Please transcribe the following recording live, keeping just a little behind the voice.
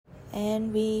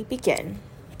And we begin.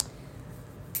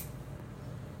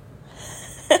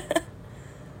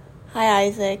 Hi,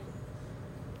 Isaac.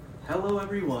 Hello,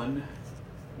 everyone.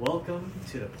 Welcome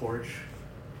to the Porch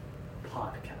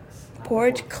Podcast.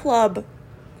 Porch Club.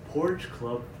 Porch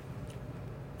Club.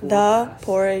 The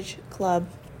Porch Club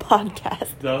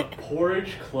Podcast. The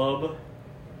Porch Club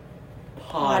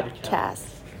Podcast.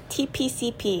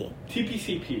 TPCP.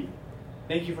 TPCP.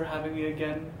 Thank you for having me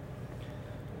again.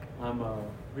 I'm a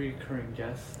recurring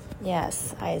guest.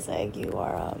 Yes, Isaac, you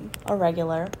are a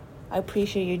regular. I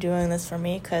appreciate you doing this for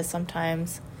me because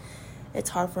sometimes it's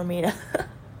hard for me to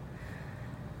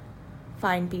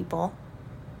find people.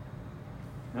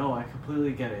 No, I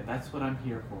completely get it. That's what I'm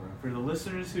here for. For the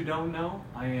listeners who don't know,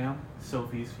 I am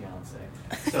Sophie's fiance.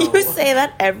 So You say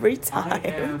that every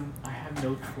time. I have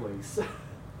no choice.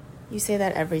 You say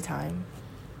that every time.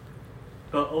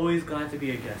 But always glad to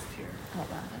be a guest here. Hold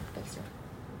on, fix it.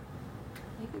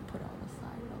 Maybe put it on the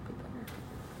side, it'll be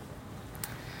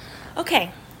better.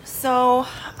 Okay, so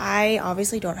I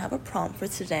obviously don't have a prompt for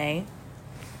today,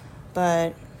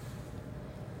 but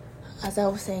as I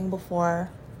was saying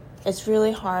before, it's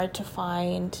really hard to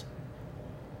find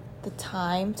the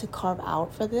time to carve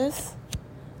out for this,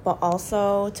 but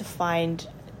also to find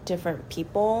different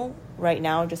people right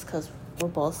now just because we're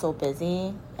both so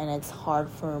busy and it's hard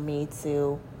for me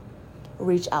to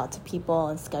reach out to people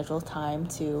and schedule time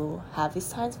to have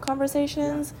these kinds of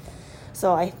conversations. Yeah.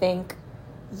 So I think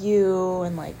you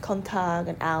and like Kontag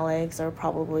and Alex are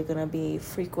probably going to be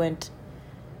frequent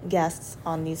guests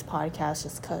on these podcasts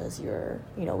just because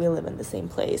we live in the same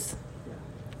place.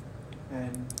 Yeah.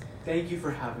 And thank you for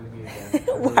having me again.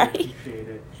 I really appreciate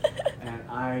it. And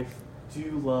I do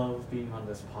love being on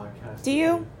this podcast. Do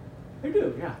you? I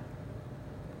do, yeah.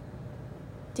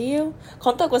 Do you?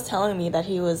 Kontag was telling me that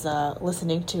he was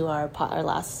listening to our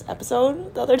last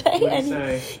episode the other day,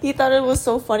 and he thought it was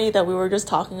so funny that we were just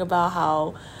talking about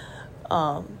how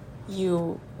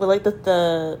you were like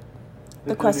the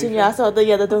question you asked about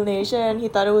the donation. He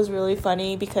thought it was really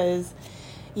funny because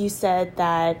you said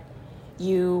that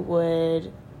you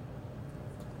would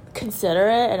consider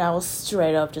it, and I was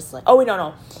straight up just like, oh wait,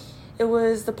 no. It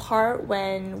was the part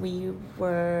when we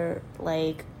were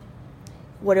like,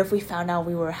 what if we found out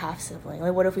we were half sibling?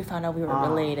 Like, what if we found out we were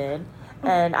related?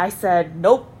 And I said,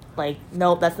 nope,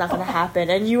 that's not gonna happen.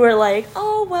 And you were like,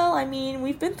 oh, well, I mean,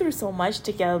 we've been through so much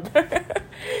together.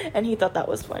 And he thought that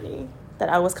was funny. That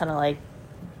I was kind of like,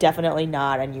 definitely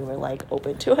not, and you were like,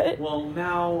 open to it. Well,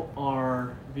 now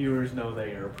our viewers know that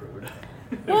you're a prude.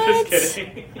 What? Just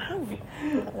kidding.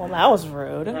 Well, that was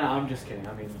rude. No, I'm just kidding.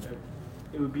 I mean,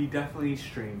 it would be definitely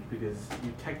strange because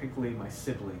you're technically my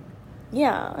sibling.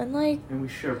 Yeah, and we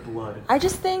share blood. I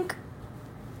just don't think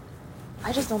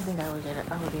I would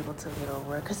be able to get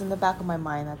over it because in the back of my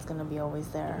mind that's gonna be always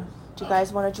there. Do you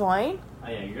guys want to join? Oh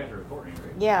yeah, you guys are recording,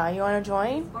 right? Yeah, you want to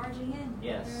join? Barging in.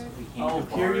 Yes. We Oh,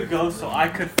 here you go. So I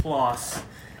could floss.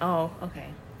 Oh, okay.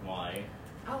 Why?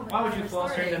 Oh, Why would you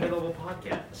floss right in the middle of a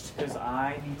podcast? Because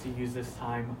I need to use this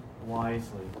time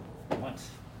wisely. What?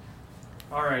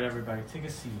 All right, everybody, take a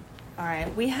seat. All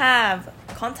right, we have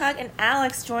Kontag and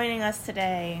Alex joining us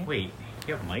today. Wait,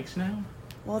 you have mics now?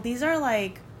 Well, these are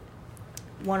like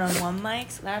one-on-one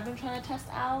mics that I've been trying to test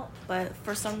out, but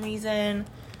for some reason,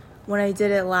 when I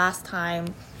did it last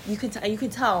time, you could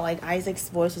tell like Isaac's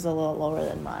voice was a little lower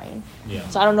than mine. Yeah.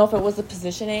 So I don't know if it was the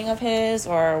positioning of his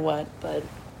or what, but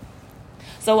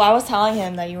so I was telling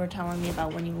him that you were telling me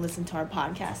about when you listened to our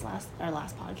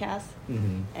last podcast,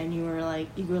 and you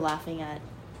were laughing at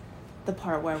the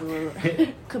part where we were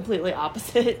completely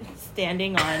opposite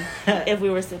standing on if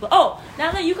we were siblings. Oh,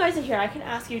 now that you guys are here, I can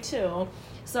ask you too.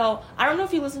 So, I don't know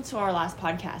if you listened to our last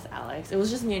podcast, Alex. It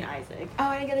was just me and Isaac. Oh,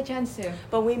 I didn't get a chance to.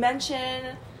 But we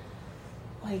mentioned,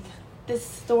 like, this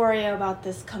story about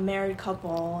this married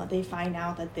couple. They find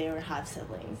out that they were half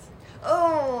siblings.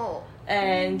 Oh!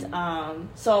 And,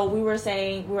 so we were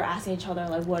asking each other,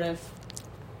 like, what if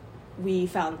we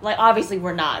found, like, obviously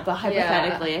we're not, but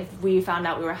hypothetically, if we found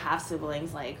out we were half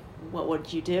siblings, like, what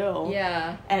would you do?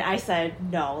 Yeah. And I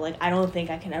said, no, like, I don't think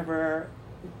I can ever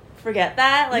forget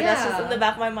that. Like, that's just in the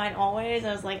back of my mind always.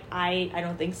 And I was like, I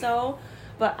don't think so.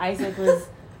 But Isaac was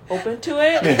open to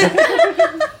it.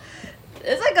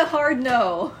 It's like a hard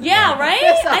no. Yeah, right?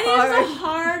 It's a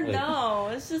hard no.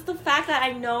 It's just the fact that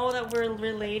I know that we're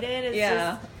related.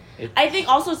 I think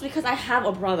also it's because I have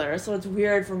a brother, so it's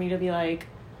weird for me to be like,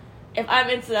 if I'm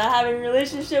into having a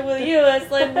relationship with you,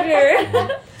 it's like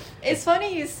weird. It's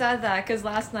funny you said that because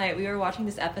last night we were watching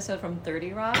this episode from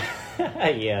 30 Rock.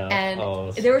 Yeah.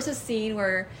 And there was a scene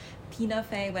where Tina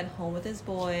Fey went home with his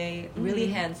boy, really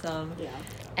handsome. Yeah.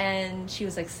 And she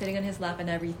was like sitting on his lap and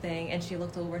everything, and she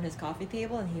looked over at his coffee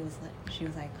table, and she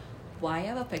was like, why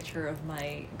have a picture of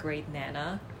my great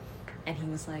Nana? And he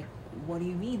was like, what do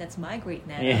you mean? That's my great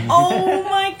Nana. Yeah. Oh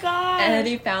my god. And then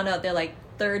he found out they're like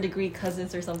third-degree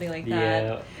cousins or something like that.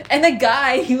 Yeah. And the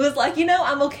guy, he was like,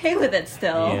 I'm okay with it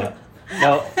still. Yeah.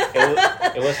 No,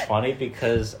 it was funny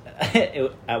because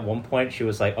at one point she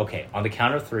was like, okay, on the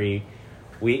count of 3,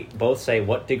 we both say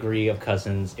what degree of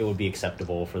cousins it would be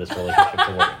acceptable for this relationship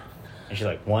to work. And she's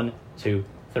like, 1, 2,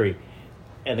 3.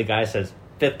 And the guy says,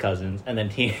 5th cousins. And then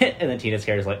Tina's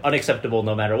hair is like, unacceptable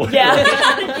no matter what. Yeah.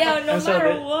 Yeah, no And so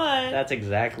matter what. That's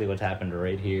exactly what happened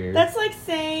right here. That's like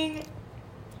saying,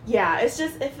 yeah, it's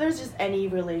just, if there's just any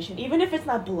relation, even if it's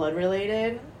not blood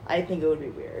related, I think it would be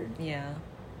weird. Yeah.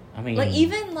 I mean... Like,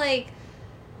 even, like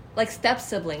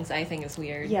step-siblings, I think is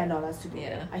weird. Yeah, no, that's super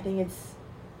weird. I think it's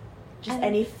just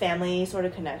any family sort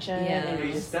of connection. Yeah. And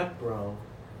Maybe just, step bro.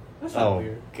 That's not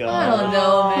weird. God. I don't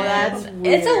know, man. That's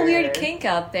It's a weird. weird kink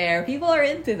out there. People are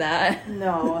into that.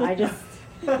 no, I just...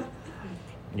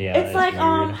 Yeah, It's like,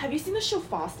 weird. have you seen the show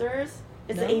Fosters?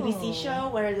 It's No. an ABC show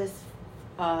where this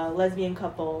lesbian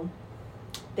couple,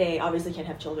 they obviously can't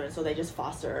have children, so they just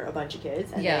foster a bunch of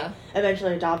kids. And Yeah. they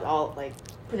eventually adopt all, like,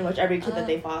 pretty much every kid that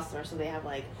they foster. So they have,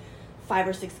 like, 5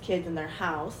 or 6 kids in their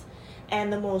house.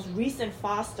 And the most recent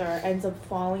foster ends up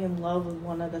falling in love with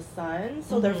one of the sons.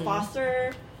 So their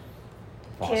foster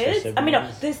kids. Siblings? I mean, no,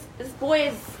 this boy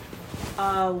is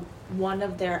one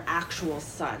of their actual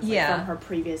sons, like, Yeah. from her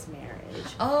previous marriage.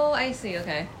 Oh, I see.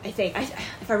 Okay. I think,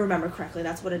 if I remember correctly,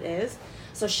 that's what it is.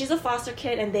 So she's a foster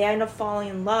kid, and they end up falling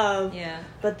in love. Yeah.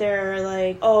 But they're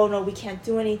like, oh no, we can't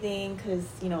do anything because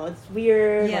it's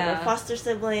weird. Yeah. Like, we're foster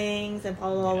siblings and blah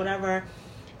blah blah whatever.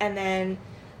 And then,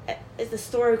 as the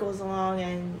story goes along,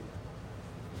 and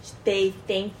they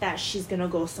think that she's gonna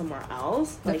go somewhere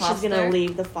else. The Like, she's gonna foster?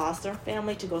 leave the foster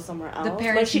family to go somewhere else. When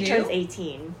parents she knew? turns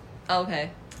 18. Oh,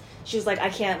 okay. She was like, I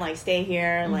can't, like, stay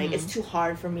here. Like, Mhm. it's too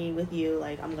hard for me with you.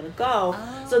 Like, I'm gonna go.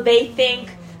 Oh. So they think,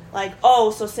 like, oh,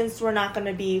 so since we're not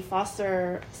gonna be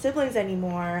foster siblings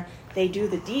anymore, they do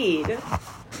the deed.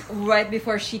 Right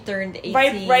before she turned 18.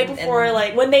 Right before, and-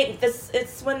 like,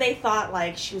 it's when they thought,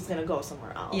 like, she was gonna go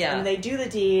somewhere else. Yeah. And they do the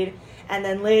deed, and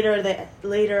then later,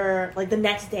 like, the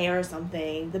next day or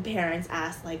something, the parents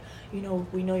ask, like, we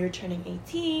know you're turning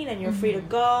 18, and you're free to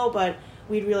go, but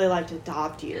we'd really like to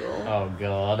adopt you. Oh,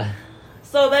 God.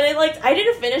 So then I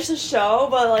didn't finish the show,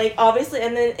 but, like, obviously,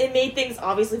 and then it made things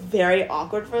obviously very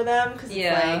awkward for them, because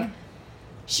it's like,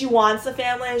 she wants a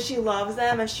family, and she loves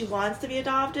them, and she wants to be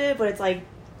adopted, but it's like,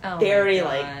 Oh they my already, God.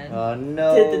 like, Oh,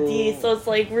 no. did the deed, so it's,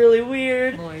 like, really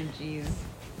weird. Lord jeez.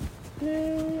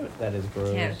 That is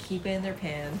gross. Can't keep it in their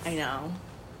pants. I know.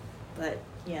 But,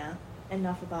 yeah,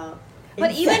 enough about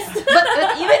But even incest.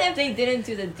 but even if they didn't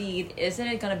do the deed, isn't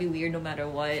it gonna be weird no matter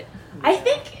what? I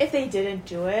think if they didn't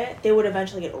do it, they would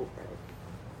eventually get over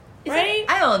it. Right?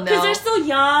 I don't know. Because they're still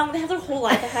young, they have their whole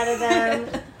life ahead of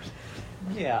them.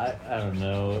 Yeah, I don't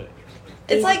know.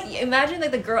 It's like, imagine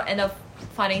like the girl end up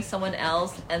finding someone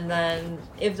else, and then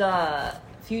if the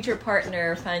future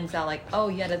partner finds out like, oh,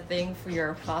 you had a thing for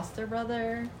your foster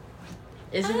brother,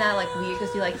 isn't that like weird?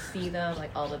 Because you like see them like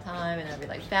all the time and every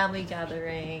like family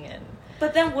gathering and.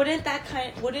 But then wouldn't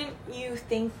you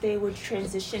think they would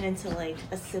transition into like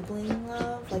a sibling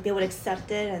love? Like they would accept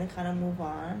it and kind of move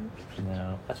on?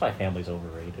 No. That's why family's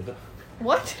overrated.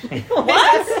 What?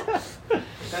 What?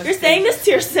 You're saying this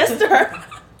to your sister?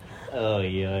 Oh,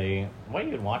 yeah. Why are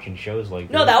you even watching shows like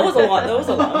this? No, that was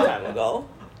a long time ago.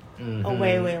 Mhm. Oh,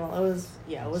 way long. It was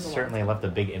a long Certainly time. left a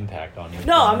big impact on you.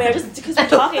 No, I mean, just because we're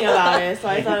talking about it, so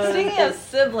I thought it was Speaking of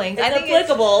siblings, it's I think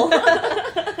applicable.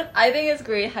 I think it's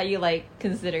great how you like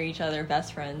consider each other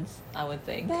best friends. I would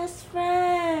think. Best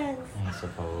friends. I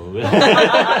suppose.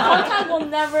 Sometimes we'll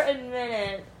never admit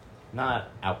it. Not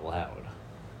out loud.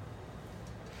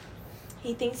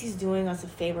 He thinks he's doing us a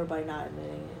favor by not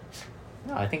admitting it.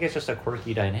 No, I think it's just a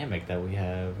quirky dynamic that we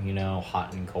have,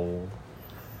 hot and cold.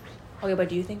 Okay, but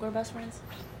do you think we're best friends?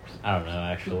 I don't know,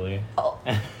 actually. Oh.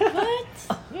 What?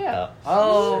 Yeah.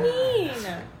 What do you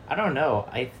mean? I don't know.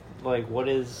 What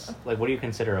do you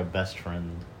consider a best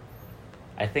friend?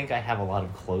 I think I have a lot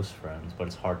of close friends, but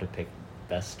it's hard to pick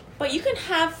best. But you can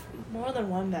have more than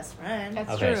one best friend.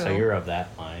 That's Okay, true. so you're of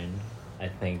that mind. I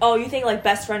think. Oh, you think like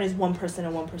best friend is one person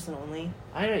and one person only?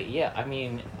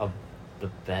 The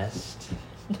best.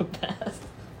 The best.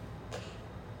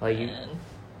 Like you, Man.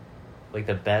 like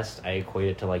the best. I equate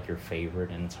it to like your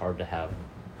favorite, and it's hard to have.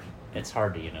 It's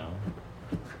hard to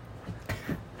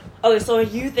Okay, so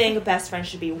you think a best friend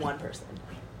should be one person?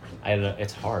 I don't know,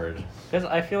 it's hard. Because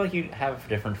I feel like you have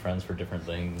different friends for different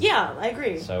things. Yeah, I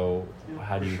agree. So, Yeah,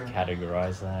 how do for you sure.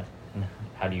 categorize that?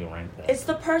 How do you rank that? It's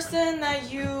the person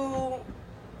that you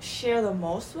share the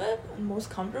most with, most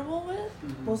comfortable with,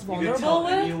 Mhm. most You can vulnerable tell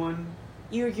with. anyone.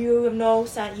 You know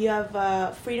that you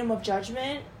have freedom of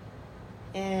judgment,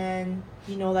 and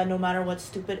you know that no matter what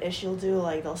stupid ish you'll do,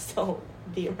 like they'll still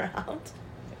be around.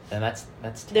 And that's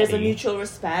Teddy. There's a mutual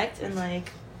respect and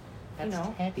like, That's you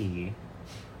know. Teddy.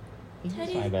 He's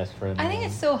Teddy's- my best friend. I think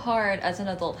it's so hard as an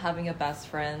adult having a best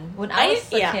friend. When I was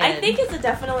a kid, I think it's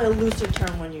definitely a looser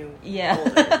term when you older.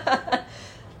 yeah.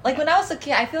 Like when I was a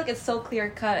kid, I feel like it's so clear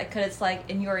cut because it's like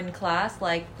you're in class,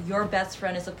 like your best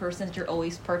friend is a person that you're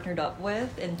always partnered up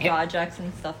with in Yep. projects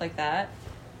and stuff like that.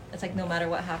 It's like no matter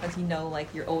what happens, you know,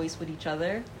 like you're always with each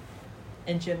other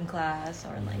in gym class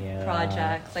or in like Yeah.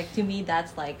 projects. Like to me,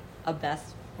 that's like a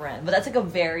best friend, but that's like a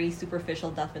very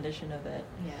superficial definition of it.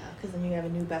 Yeah, because then you have a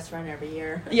new best friend every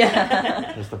year.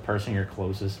 Yeah. Just the person you're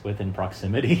closest with in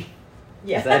proximity.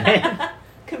 Yeah. Is that it?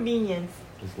 Convenience.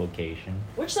 Just location.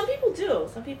 Which some people do.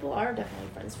 Some people are definitely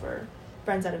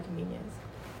friends out of convenience.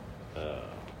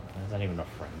 That's not even a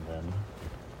friend then.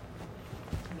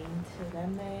 I mean, to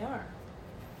them they are.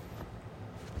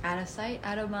 Out of sight,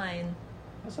 out of mind.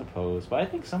 I suppose, but I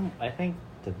think some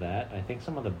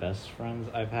of the best friends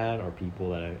I've had are people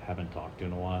that I haven't talked to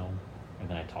in a while, and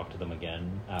then I talk to them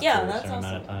again after Yeah, a that's certain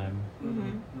amount of also- time.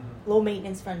 Mm-hmm. Low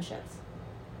maintenance friendships.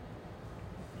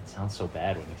 It sounds so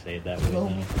bad when you say it that way. Low though.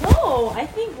 maintenance. No, I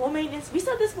think low maintenance. We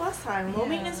said this last time. Low Yeah.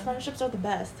 maintenance friendships are the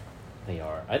best. They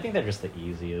are. I think they're just the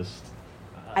easiest.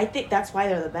 I think that's why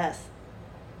they're the best.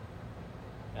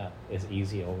 Is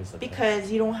easy always the best?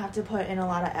 Because you don't have to put in a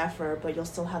lot of effort, but you'll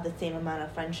still have the same amount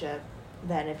of friendship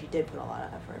than if you did put a lot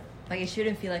of effort. Like it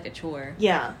shouldn't feel like a chore.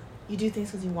 Yeah, you do things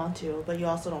because you want to, but you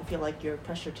also don't feel like you're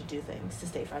pressured to do things to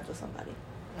stay friends with somebody.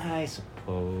 I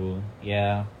suppose.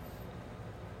 Yeah.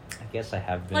 I guess I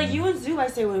have been. Like you and Zoo, I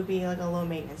say would be like a low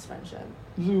maintenance friendship.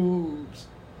 Zoobs.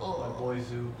 My boy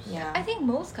Zoobs. Yeah. I think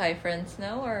most guy friends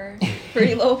now are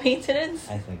pretty low maintenance.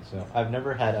 I think so. I've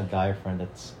never had a guy friend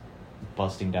that's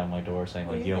busting down my door saying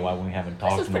What do like, you "Yo, think? why we haven't This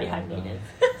talked was in a pretty high long time?" maintenance.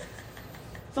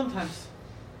 Sometimes.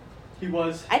 He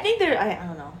was. I think they're. I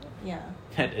don't know. Yeah.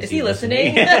 Is he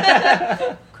listening?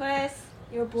 Chris,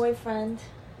 your boyfriend.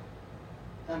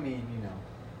 I mean, you know.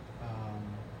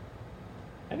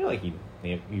 I feel like you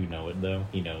know it though.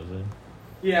 He knows it.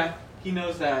 Yeah, he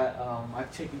knows that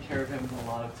I've taken care of him a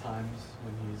lot of times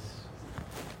when he's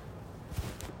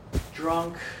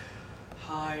drunk,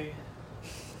 high,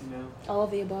 you know. All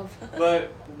of the above. But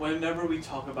whenever we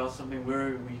talk about something,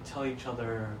 we tell each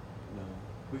other,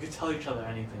 we could tell each other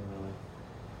anything really.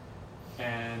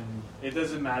 And it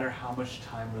doesn't matter how much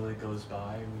time really goes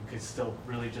by, we could still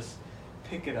really just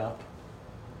pick it up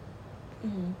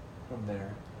Mm-hmm. from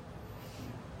there.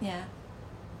 Yeah.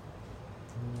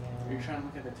 Are you trying to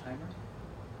look at the timer?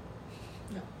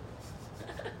 No.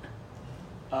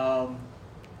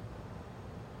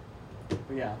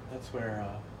 But yeah, that's where.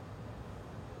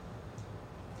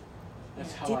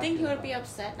 That's how. Do you I think he feel would about be it.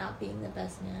 upset not being the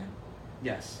best man?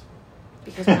 Yes,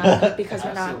 Because we're not, because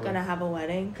we're not Absolutely. gonna have a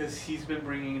wedding. because he's been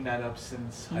bringing that up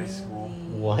since high school.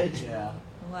 What? Yeah.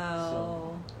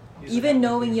 Wow. He's Even like,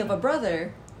 knowing you have a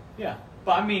brother. Yeah,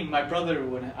 but I mean, my brother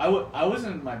wouldn't. I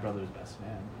wasn't my brother's best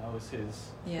man. I was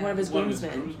his. Yeah. One of his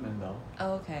groomsmen. groomsmen, though.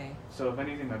 Oh, okay. So if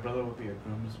anything, my brother would be a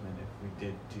groomsman if we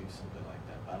did do something like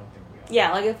that. But I don't think we are.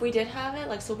 Yeah, like if we did have it,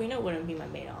 like Sabrina wouldn't be my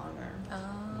maid of honor.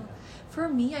 For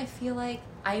me, I feel like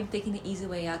I'm taking the easy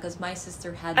way out because my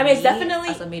sister had I mean, me it's definitely-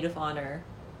 as a maid of honor.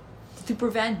 To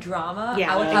prevent drama,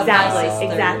 Yeah, I would have exactly, my sister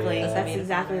exactly. as a That's maid of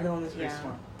exactly honor. the one. That's very Yeah,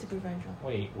 smart. to prevent trouble.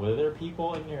 Wait, were there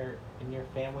people in your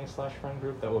family / friend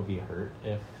group that would be hurt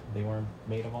if they weren't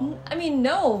maid of honor? I mean,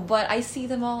 no, but I see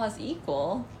them all as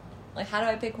equal. Like, how do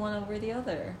I pick one over the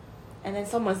other? And then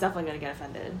someone's definitely gonna get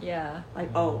offended. Yeah. Like,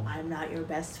 oh, I'm not your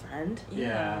best friend.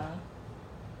 Yeah.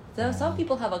 So some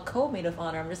people have a co-maid of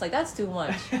honor. I'm just like, that's too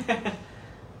much.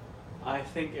 I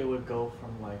think it would go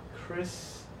from like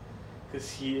Chris,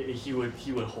 because he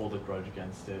would hold a grudge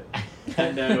against it,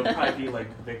 and then it would probably be like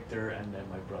Victor and then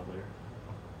my brother.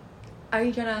 Are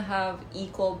you gonna have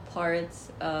equal parts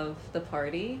of the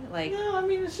party? Like, No, I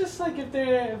mean it's just like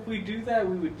if we do that,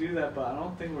 we would do that, but I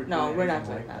don't think we're. No, doing we're not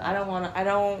anything doing like that. I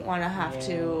don't wanna have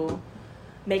to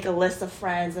make a list of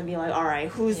friends and be like, all right,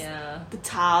 who's yeah. the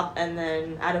top, and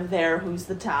then out of there, who's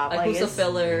the top? Like, who's a it's-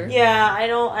 filler? Yeah,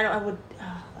 I would.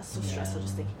 That's so stressful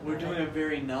just thinking. We're about doing it. a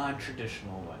very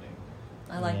non-traditional wedding.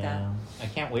 I like that. I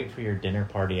can't wait for your dinner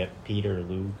party at Peter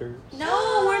Luger's.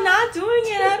 No, we're not doing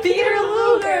it at Peter Peter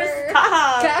Luger. Luger.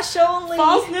 Stop. Cash only.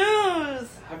 False news.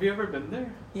 Have you ever been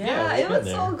there? Yeah, we've it was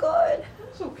been so there. good.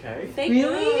 It's okay. Fake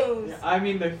Really? news. Yeah, I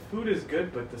mean, the food is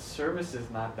good, but the service is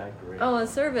not that great. Oh, the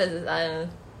service.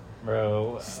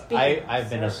 Bro, Speaking of I've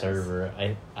been a service.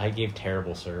 server. I gave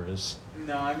terrible service.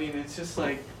 No, I mean, it's just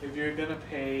like, if you're gonna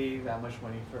pay that much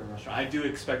money for a restaurant, I do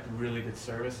expect really good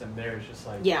service, and there it's just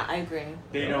like, Yeah, I agree.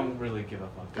 they don't really give a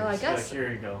fuck. They're Oh, I just guess- like,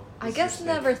 here you go. I This is guess your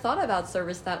never steak. thought about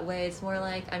service that way. It's more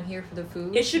like I'm here for the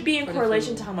food. It should be in for the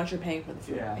correlation food. to how much you're paying for the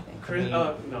food, Yeah. I think. Chris,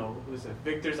 no, who was it?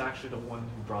 Victor's actually the one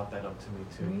who brought that up to me,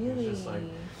 too. Really? It's just like,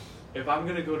 if I'm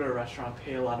gonna go to a restaurant,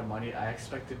 pay a lot of money, I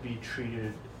expect to be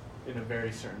treated in a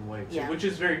very certain way, too, Yeah. which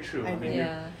is very true. I I mean, agree.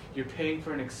 Yeah. you're paying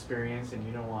for an experience, and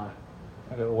you don't want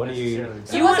Okay, what do you? necessarily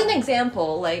So You what's want- an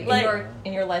example, like Like-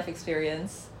 in your life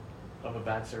experience? of a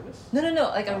bad service. No,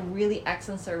 like a really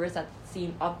excellent service that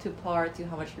seemed up to par to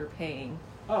how much you're paying.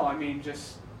 Oh, I mean,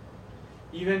 just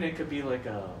even it could be like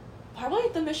a Probably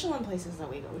the Michelin places that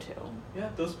we go to. yeah,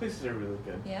 those places are really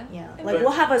good. Yeah. Yeah. But- Like,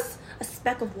 we'll have a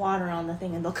speck of water on the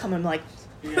thing, and they'll come and, like,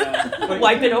 Yeah, but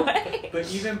wipe it even- away. But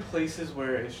even places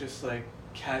where it's just like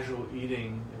casual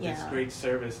eating, if it's Yeah. great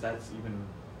service, that's even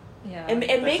Yeah. It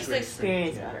That's makes the great experience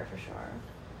experience, yeah. better, for sure.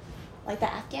 Like the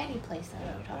Afghani place that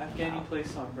yeah, we were talking Afghani about.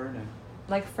 place on Vernon.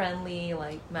 like friendly,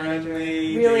 like manager.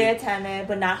 Friendly, Really they- attentive,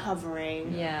 but not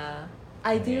hovering. Yeah.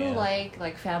 I do Yeah.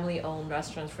 like family owned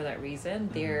restaurants for that reason.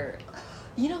 They're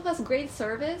you know what's great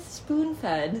service? Spoon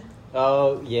fed.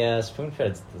 Oh yeah,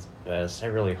 Spoonfed's the best. I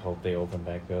really hope they open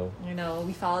back up. You know,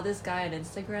 we follow this guy on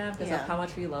Instagram because Yeah. of how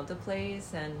much we love the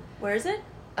place, and Where is it?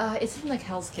 it's in like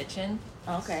Hell's Kitchen.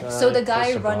 Okay. So the Close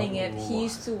guy to running it, Broadway. he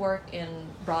used to work in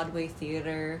Broadway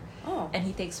theater, Oh. and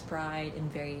he takes pride in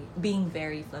being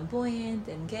very flamboyant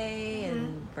and gay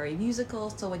and very musical.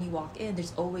 So when you walk in,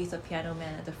 there's always a piano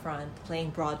man at the front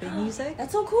playing Broadway music,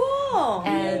 That's so cool.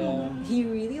 and he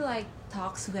really like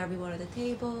talks to everyone at the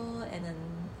table, and then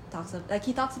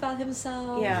he talks about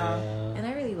himself. Yeah. And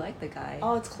I really like the guy.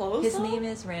 Oh, it's closed. His though? name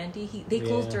is Randy. They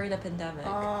closed Yeah. during the pandemic.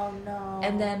 Oh no.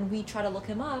 And then we try to look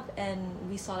him up, and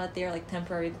we saw that they're like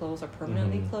temporarily closed or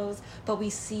permanently Mhm. closed. But we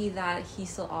see that he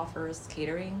still offers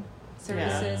catering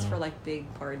services Yeah. for like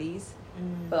big parties.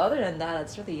 Mm. But other than that,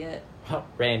 that's really it.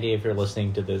 Randy, if you're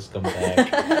listening to this, come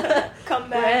back. Come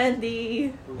back.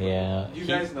 Randy. Yeah, You he-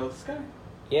 guys know this guy?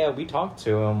 Yeah, we talked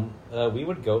to him. We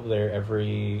would go there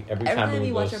every time we would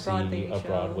go watch a see Broadway a show.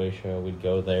 Broadway show. We'd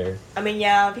go there. I mean,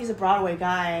 yeah, if he's a Broadway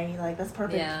guy, like that's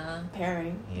perfect Yeah.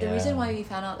 pairing. The Yeah. reason why we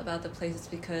found out about the place is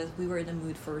because we were in the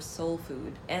mood for soul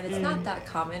food, and it's not that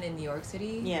common in New York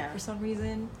City. Yeah. For some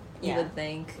reason, you Yeah. would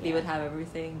think they Yeah. would have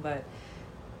everything, but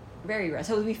very rare.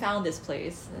 So we found this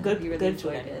place. And Good- we really good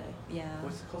food enjoyed it. anyway. Yeah.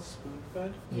 What's it called? Spoon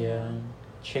fed? Yeah.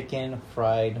 Chicken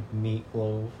fried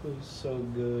meatloaf was so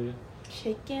good.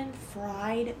 Chicken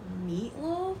fried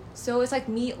meatloaf. So it's like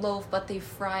meatloaf, but they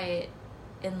fry it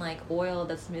in like oil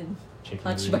that's been Chicken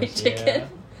touched by grease, chicken. yeah.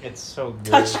 It's so good.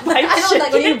 Touched by I don't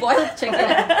like when you chicken. boil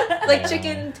chicken, like Yeah.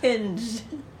 chicken tinged.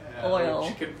 Oil.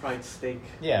 Like chicken fried steak.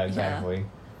 Yeah, exactly.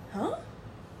 Huh?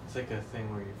 It's like a thing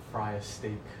where you fry a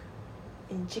steak.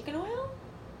 In chicken oil?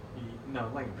 No,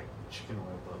 like chicken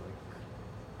oil, but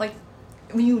Like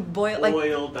when you boil, like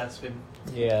oil that's been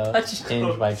Yeah, Touched.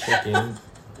 tinged by chicken.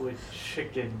 with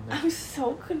chicken. I'm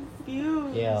so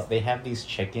confused. Yeah, they have these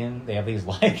chicken. They have these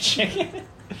live chicken.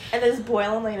 And then just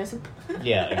boil them like in a soup.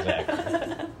 Yeah,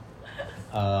 exactly.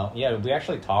 Yeah, we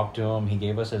actually talked to him. He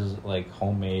gave us his like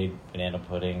homemade banana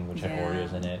pudding, which had Yeah.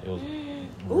 Oreos in it. It was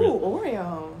Ooh,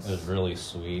 Oreos. it was really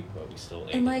sweet, but we still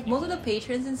ate and it like most of the anyway.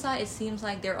 patrons inside, it seems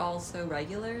like they're also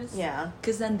regulars. Yeah.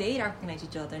 Because then they recognize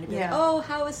each other and be Yeah. like, "Oh,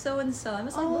 how is so and so?" I'm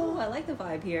just like, Oh. "Oh, I like the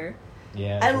vibe here."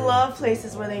 Yeah, I it was love really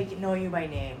places cool. where they know you by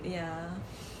name. Yeah,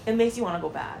 It makes you want to go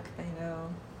back. I know.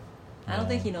 I don't Yeah.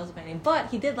 think he knows my name, but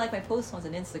he did like my post once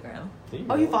on Instagram. Did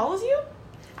Oh, he really? follows you?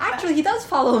 Actually, he does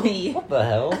follow me. What the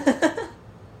hell?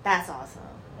 That's awesome.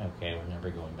 Okay, we're never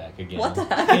going back again. What the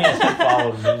heck? He hasn't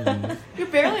followed me. You're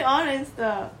barely on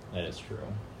Insta. That is true.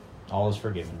 All is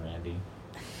forgiven, Randy.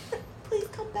 Please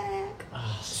come back.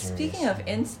 Ah, Speaking of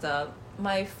seriously. Insta,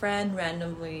 my friend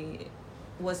randomly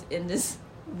was in this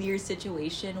weird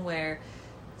situation where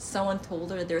someone told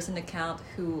her that there's an account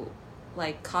who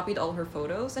like copied all her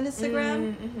photos on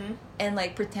Instagram Mm-hmm. and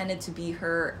like pretended to be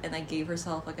her and like gave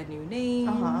herself like a new name.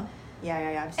 Uh-huh.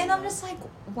 Yeah. I've seen And I'm those. just like,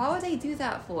 why would they do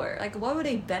that for? Like, what would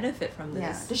they benefit from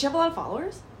Yeah. this? Does she have a lot of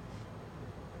followers?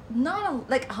 Not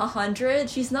like 100.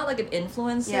 She's not like an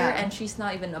influencer, Yeah. and she's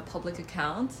not even a public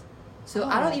account. So Oh.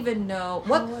 I don't even know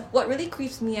How- what really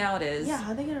creeps me out is Yeah,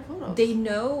 how'd they get her photos? they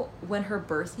know when her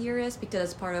birth year is because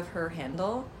it's part of her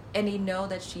handle, and they know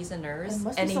that she's a nurse, It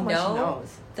must be and they someone she know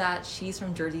knows. that she's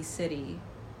from Jersey City.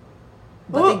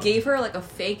 but they gave her like a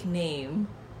fake name.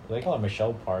 Do they call her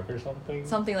Michelle Park or something?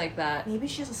 Something like that. Maybe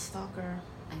she's a stalker.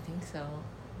 I think so.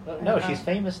 No, she's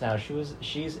famous now.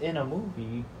 She's in a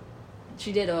movie.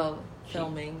 She did a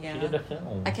filming, yeah. She did a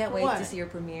film. I can't wait What? to see her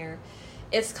premiere.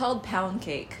 It's called Pound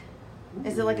Cake.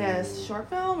 Is it like a short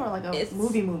film or like a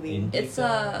movie? It's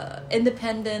a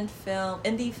independent film,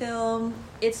 indie film.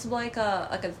 It's like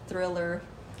a thriller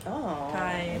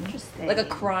kind, interesting. like a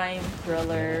crime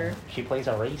thriller. Yeah. She plays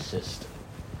a racist.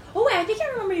 Oh wait, I think I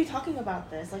remember you talking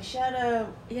about this. Like she had a.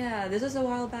 Yeah, this was a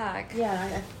while back. Yeah,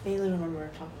 I vaguely remember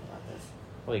talking about this.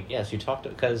 Like, yes, you talked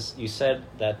because you said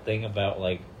that thing about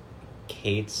like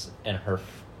Kate's and her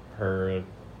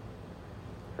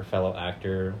fellow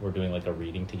actor were doing like a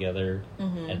reading together,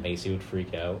 and Macy would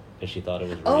freak out because she thought it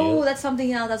was real. Oh, that's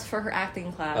something else. That's for her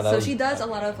acting class. Oh, so was, she does a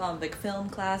lot of like film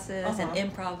classes and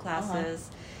improv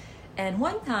classes. And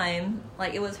one time,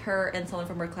 like it was her and someone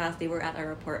from her class. They were at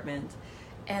our apartment,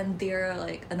 and they're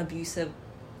like an abusive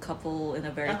couple in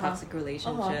a very toxic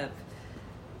relationship.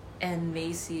 And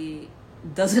Macy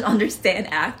doesn't understand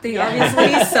acting,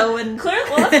 obviously. So when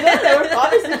well, that's good. They were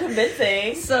obviously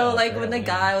convincing. So Yeah, like when the apparently.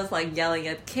 guy was like yelling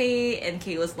at Kate, and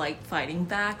Kate was like fighting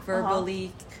back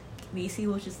verbally, Macy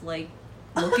was just like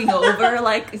looking over,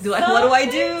 like, what do I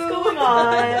do? What's going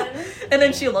on? And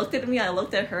then she looked at me. I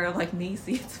looked at her. I'm like,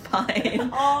 Macy, it's fine.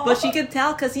 But she could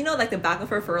tell because like the back of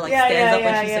her fur like stands up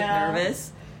when she's like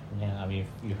nervous. Yeah, I mean,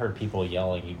 if you heard people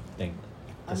yelling, you'd think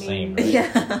the same. mean, Right?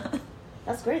 Yeah.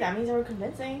 That's great. That means they were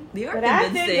convincing. They are Good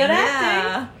convincing. acting, good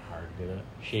Yeah. Hard to do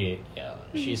it.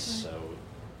 She's so.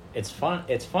 It's fun.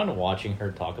 It's fun watching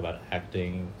her talk about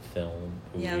acting, film,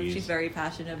 movies. Yeah, she's very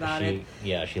passionate about it.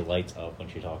 Yeah, she lights up when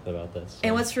she talks about this. So.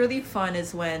 And what's really fun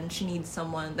is when she needs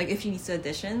someone, like if she needs to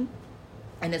audition,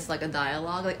 and it's like a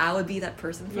dialogue. Like I would be that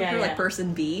person for her, like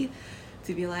person B,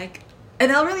 to be like,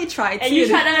 and I'll really try to. And you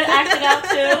try to act it out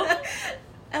too.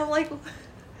 And I'm like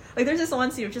there's this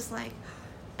one scene, just like,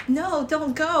 no,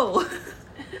 don't go.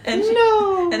 And she,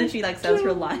 and then she like says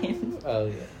her line. Oh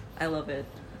yeah. I love it.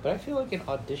 But I feel like in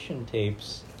audition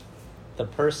tapes, the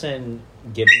person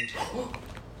giving.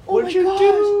 What'd you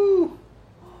do?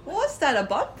 What's that? A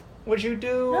bump? What'd you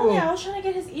do? No, I was trying to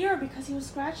get his ear because he was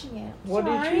scratching it. What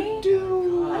Sorry. did you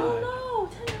do? I don't know.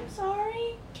 Teddy, I'm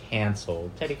sorry.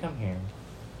 Canceled. Teddy, come here.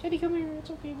 Teddy, come here. It's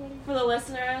okay, buddy. For the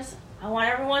listeners, I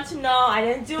want everyone to know I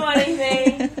didn't do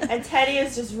anything. And Teddy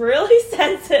is just really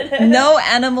sensitive. No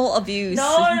animal abuse.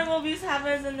 No animal abuse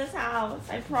happens in this house.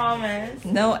 I promise.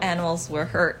 No animals were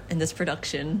hurt in this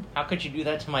production. How could you do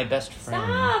that to my best friend?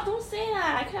 Stop! Don't say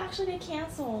that. I could actually get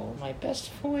canceled. My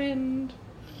best friend.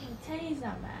 Teddy's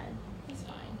not mad. He's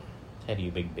fine. Teddy,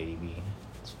 you big baby.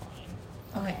 It's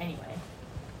fine. Okay, anyway.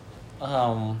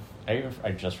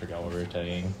 I just forgot what we were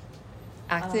saying.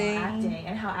 Acting. Acting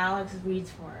and how Alex reads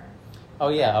for her. Oh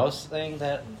yeah, I was saying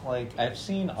that like I've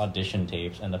seen audition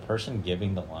tapes and the person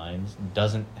giving the lines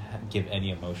doesn't give any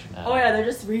emotion at all. Oh yeah, they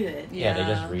just read it. Yeah, they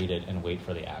just read it and wait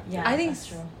for the actor. Yeah, I think that's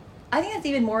true. I think it's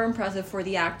even more impressive for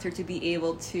the actor to be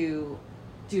able to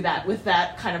Do that with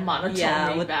that kind of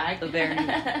monotone with back.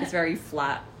 a it's very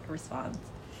flat response.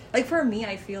 Like for me,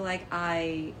 I feel like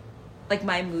my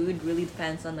mood really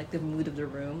depends on like the mood of the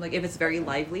room. Like if it's very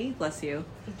lively, bless you.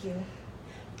 Thank you.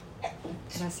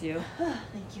 Bless you.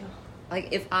 Thank you. Like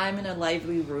if I'm in a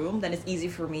lively room, then it's easy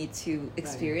for me to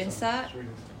experience that.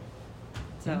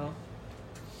 So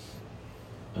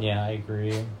Yeah, I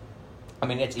agree. I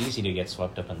mean, it's easy to get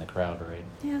swept up in the crowd, right?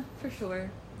 yeah, for sure.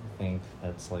 I think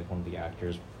that's like one of the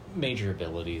actor's major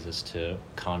abilities is to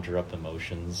conjure up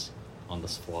emotions on the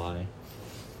fly.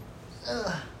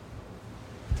 Ugh.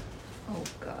 Oh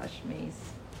gosh,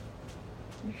 Mace,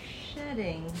 you're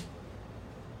shedding.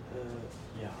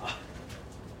 Yeah.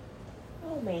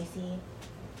 Oh, Macy.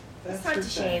 That's It's hard her to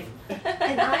shave.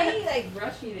 And I like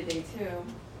brushed you today too.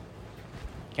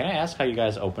 Can I ask how you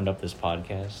guys opened up this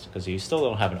podcast? Because you still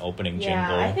don't have an opening jingle.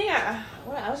 Yeah, I think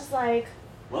I was just like,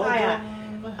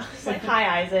 Welcome. I was like,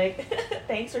 hi, Isaac.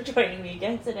 Thanks for joining me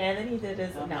again today. And then he did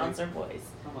his announcer voice.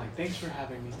 I'm like, thanks for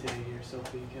having me today here,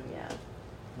 Sophie. Yeah.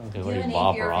 Okay, Do what you are have you, a name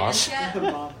Bob for your Ross? fans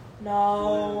yet? Mom.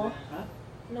 No. Huh?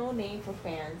 No name for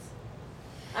fans.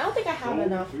 I don't think I have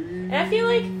enough. And I feel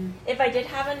like if I did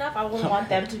have enough, I would want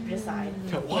them to decide.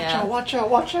 Watch Yeah. out, watch out,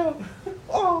 watch out!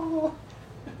 Oh!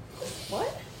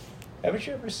 What? Haven't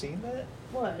you ever seen that?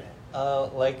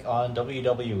 What? Like on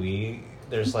WWE,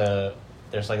 there's a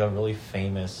really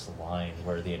famous line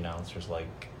where the announcer's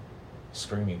like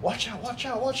screaming, "Watch out! Watch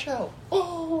out! Watch out!"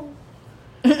 Oh!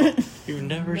 You've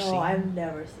never seen? No, I've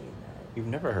never seen that. You've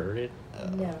never heard it?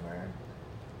 Never.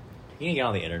 You need to get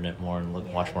on the internet more and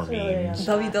Yeah, watch more it's really memes.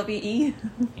 young. WWE.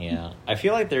 Yeah, I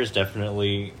feel like there's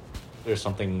definitely there's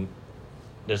something.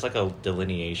 There's like a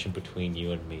delineation between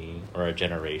you and me, or a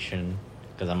generation,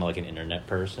 because I'm like an internet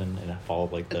person and I follow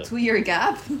like the 2-year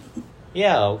gap.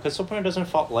 Yeah, because someone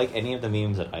doesn't like any of the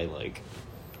memes that I like.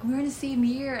 We're in the same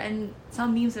year, and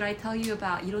some memes that I tell you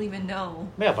about, you don't even know.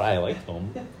 Yeah, but I like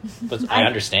them. But I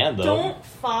understand them. Don't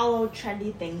follow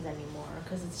trendy things anymore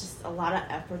because it's just a lot of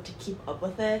effort to keep up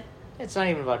with it. It's not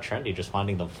even about trendy, just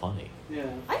finding them funny. Yeah.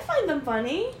 I find them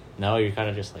funny. No, you're kind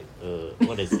of just like,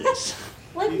 what is this?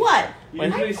 Like what? You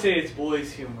usually say it's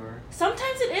boys' humor.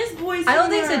 Sometimes it is boys' humor. I don't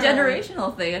think it's a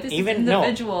generational thing. I think it's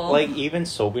individual. No, like even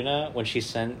Sobina, when she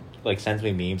sends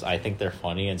me memes, I think they're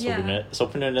funny, and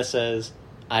Sobina says,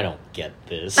 I don't get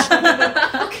this.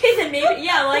 Okay, then maybe,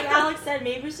 like Alex said,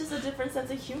 maybe it's just a different sense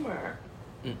of humor.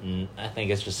 I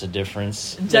think it's just a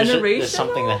difference. Generational? There's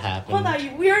something that happened. Hold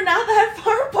on, we are not that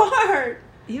far apart.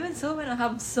 You and Sobina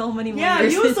have so many more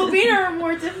years. Yeah, you and Sobina are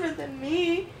more different than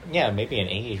me. Yeah, maybe in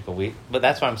age, but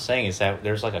that's what I'm saying is that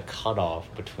there's like a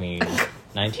cutoff between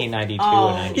 1992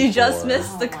 and 94. You just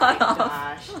missed the cutoff.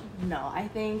 Gosh. No, I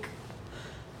think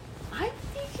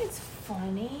it's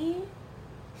funny.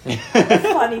 I'm a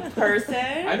funny person.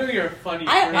 I know you're a funny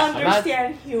person. I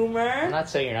understand humor. I'm not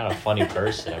saying you're not a funny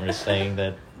person. I'm just saying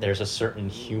that there's a certain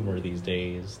humor these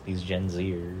days, these Gen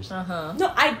Zers.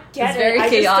 No, I get it's very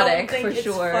chaotic, I just don't think for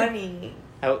sure. It's funny.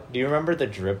 Do you remember the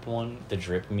drip one? The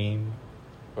drip meme?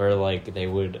 Where like they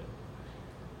would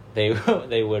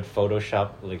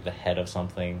Photoshop like the head of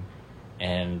something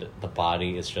and the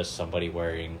body is just somebody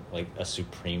wearing like a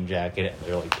Supreme jacket and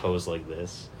they're like posed like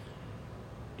this.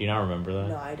 Do you not remember that?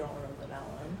 No, I don't remember that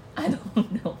one. I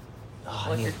don't know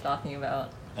what you're talking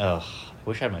about. Ugh, I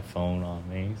wish I had my phone on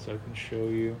me so I can show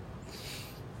you.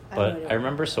 But I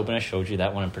remember Sobina showed you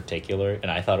that one in particular, and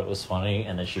I thought it was funny,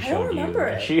 and then she showed you.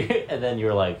 And then you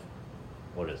were like,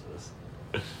 what is this?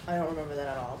 I don't remember that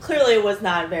at all. Clearly it was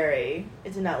not it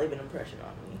did not leave an impression on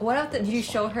me. What after did you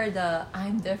show her the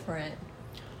I'm different?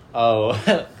 Oh,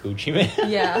 Coochie Man?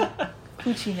 Yeah.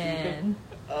 Coochie Man.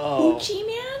 Oh. Coochie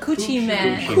Man? Coochie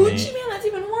Man. Coochie Man, that's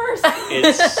even worse.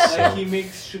 It's like he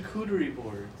makes charcuterie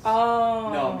boards. Oh.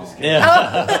 No, I'm just kidding.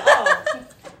 Yeah. Oh.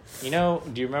 You know,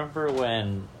 do you remember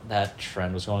when that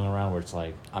trend was going around where it's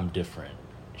like, I'm different?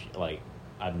 Like,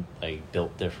 I'm like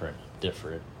built different.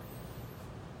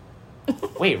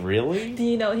 Wait, really? Do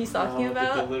you know what he's talking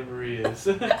about? The delivery is.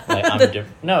 Like, I'm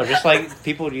different. No, just like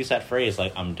people would use that phrase,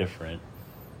 like, I'm different,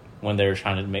 when they're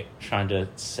trying to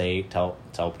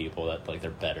tell people that like they're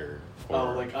better.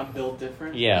 Like I'm built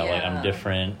different. Yeah, like I'm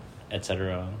different,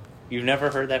 etc. You've never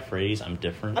heard that phrase, I'm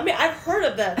different? I mean, I've heard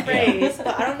of that phrase,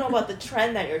 but I don't know about the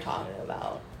trend that you're talking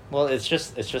about. Well, it's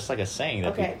just like a saying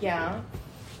that okay, yeah.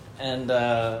 And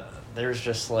there's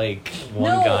just like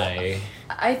one guy.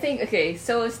 I think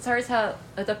so it starts out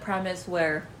at the premise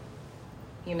where,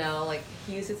 you know, like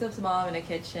he was with his mom in the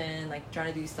kitchen, like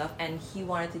trying to do stuff, and he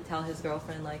wanted to tell his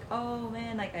girlfriend, like, oh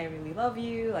man, like I really love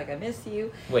you, like I miss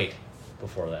you. Wait,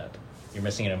 before that, you're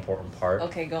missing an important part.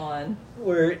 Okay, go on.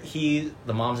 Where the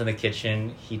mom's in the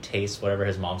kitchen, he tastes whatever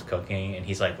his mom's cooking, and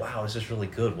he's like, wow, this is really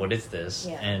good, what is this?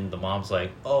 Yeah. And the mom's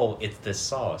like, oh, it's this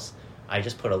sauce. I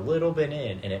just put a little bit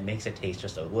in, and it makes it taste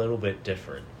just a little bit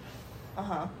different.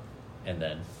 Uh-huh. And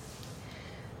then...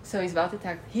 So he was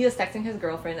texting his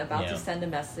girlfriend about to send a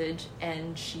message,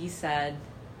 and she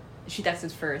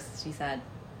texted first, she said,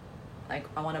 like,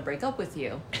 I want to break up with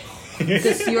you.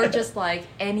 Because you're just like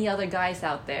any other guys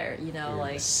out there, you know,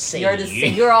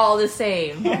 you're all the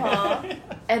same. Uh-huh.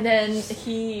 And then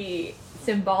he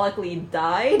symbolically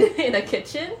died in a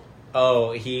kitchen. Oh,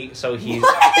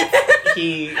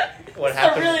 what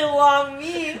happened? It's a really long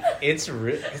meme. It's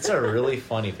a really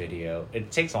funny video. It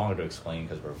takes longer to explain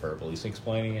because we're verbally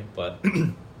explaining it, but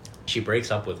she breaks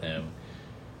up with him,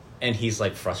 and he's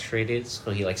like frustrated,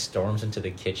 so he like storms into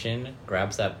the kitchen,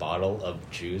 grabs that bottle of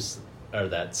juice or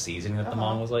that seasoning that the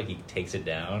mom was like, he takes it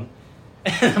down,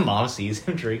 and the mom sees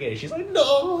him drink it, and she's like,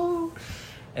 no,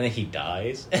 and then he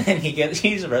dies, and then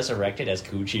he's resurrected as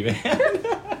Coochie Man.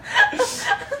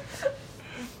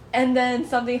 And then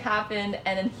something happened,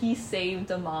 and then he saved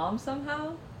the mom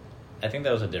somehow. I think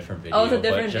that was a different video. Oh, it's a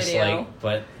different video.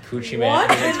 But Coochie Man,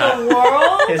 Man, the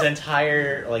world? His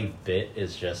entire like bit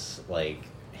is just like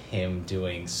him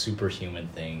doing superhuman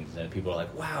things, and people are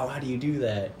like, "Wow, how do you do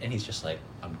that?" And he's just like,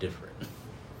 "I'm different."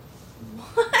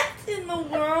 What in the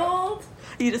world?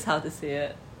 You just have to see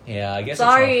it. Yeah, I guess.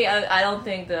 Sorry, I don't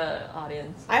think the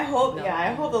audience. I hope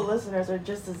the listeners are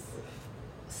just as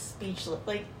speechless.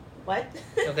 Like, what?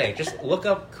 Okay, just look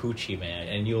up Coochie Man,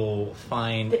 and you'll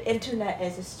find the internet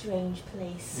is a strange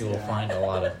place. You'll find a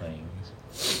lot of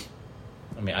things.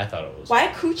 I mean, I thought it was. Why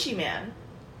Coochie Man?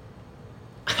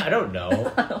 I don't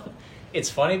know. It's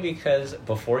funny because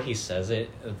before he says it,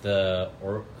 the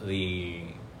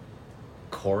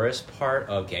chorus part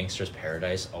of Gangster's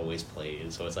Paradise always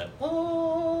plays, so it's like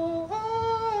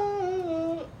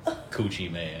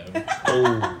Coochie Man.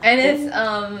 Oh. And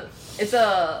it's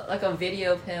a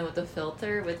video of him with a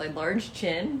filter with like large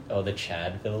chin. Oh, the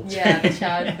Chad filter. Yeah, the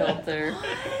Chad filter.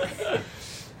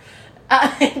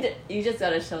 You just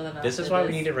gotta show them. This is why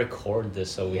we need to record this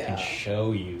so we can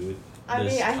show you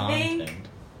this content.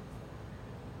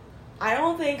 I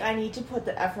don't think I need to put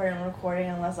the effort in recording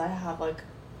unless I have like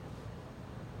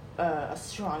a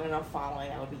strong enough following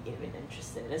that would be even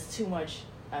interested. It's too much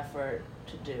effort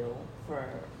to do for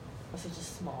such a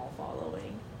small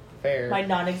following. Fair. My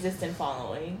non-existent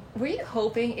following. Were you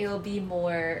hoping it will be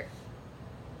more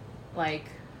like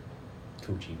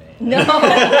Coochie Man? No.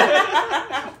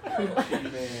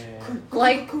 Coochie Man.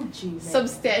 Like Coochie Man.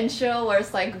 Substantial, where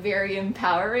it's like very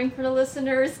empowering for the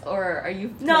listeners, or are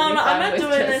you? No, I'm not doing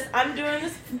just... this. I'm doing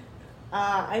this.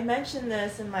 I mentioned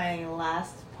this in my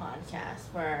last podcast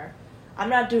where I'm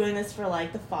not doing this for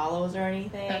like the follows or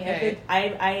anything. Okay.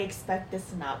 I expect this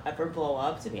to not ever blow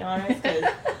up, to be honest, because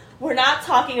we're not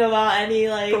talking about any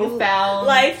like profound,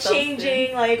 life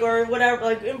changing like or whatever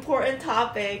like important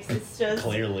topics. It's just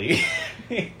clearly.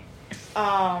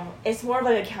 It's more of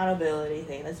like an accountability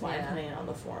thing. That's why I'm putting it on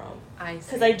the forum. I see.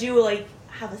 Because I do like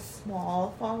have a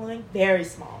small following, very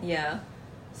small. Yeah.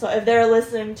 So if they're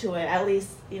listening to it, at least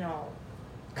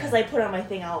because I put on my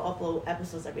thing, I'll upload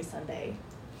episodes every Sunday.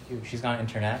 Dude, she's gone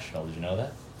international. Did you know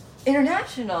that?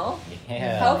 International.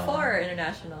 Yeah. How far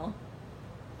international?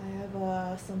 I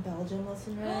have some Belgian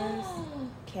listeners,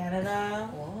 Canada,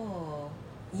 Whoa.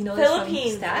 You know,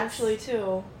 Philippines actually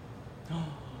too.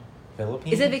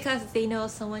 Philippines? Is it because they know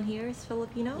someone here is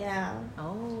Filipino? Yeah.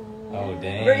 Oh,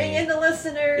 dang. Bring in the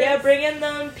listeners. Yeah, bring in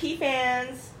them P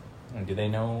fans. Do they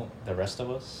know the rest of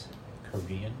us?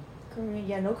 Korean? Korean,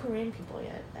 yeah, no Korean people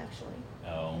yet, actually.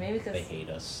 Oh, maybe because they hate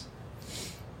us.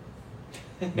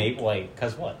 Maybe, like,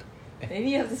 cause what? Maybe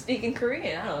you have to speak in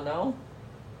Korean. I don't know.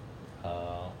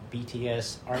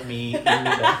 BTS, ARMY,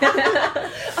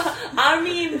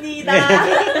 ARMY입니다.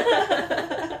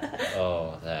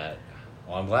 Oh, that.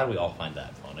 Well, I'm glad we all find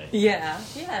that funny. Yeah.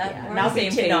 Yeah. We're Now on the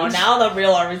same page. now the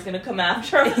real army's gonna come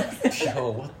after us.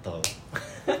 Yo, what the?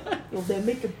 Will they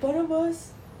make fun of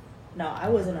us? No, I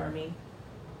was an army.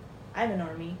 I'm an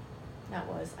army.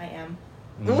 I am.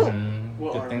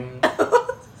 What Good army? thing.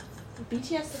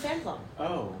 BTS the fan club.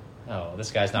 Oh. Oh,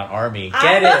 this guy's not ARMY. Get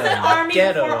I him! was an army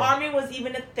Get before him! army was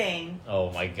even a thing. Oh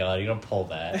my god, you don't pull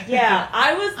that. Yeah,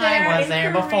 I was there. I was in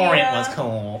there Korea. before it was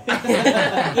cool.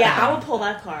 Yeah, I will pull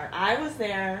that card. I was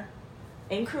there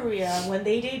in Korea when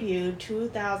they debuted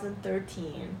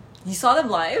 2013. You saw them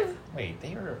live? Wait,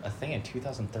 they were a thing in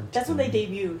 2013. That's when they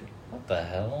debuted. What the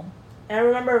hell? And I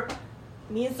remember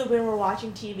me and Sabrina were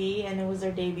watching TV and it was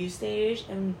their debut stage,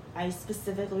 and I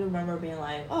specifically remember being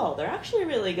like, oh, they're actually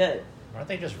really good. Aren't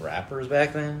they just rappers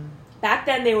back then? Back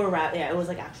then they were rap, yeah, it was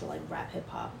like actual like rap hip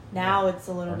hop. Now it's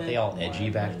a little Aren't bit they all more edgy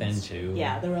back then mainstream. too?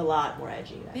 Yeah, they were a lot more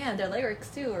edgy. Back Yeah, their lyrics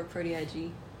too are pretty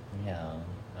edgy. Yeah.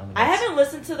 I haven't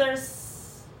listened to their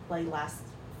like last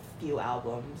few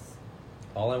albums.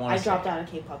 All I want I to dropped say, out of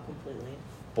K-pop completely.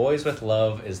 Boys with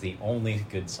Love is the only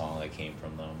good song that came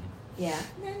from them. Yeah.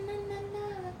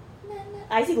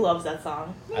 Isaac loves that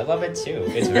song. I love it too.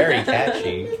 It's very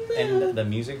catchy. And the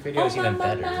music video is even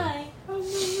better.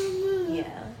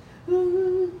 Yeah.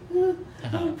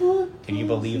 Can you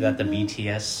believe that the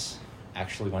BTS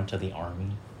actually went to the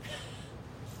army?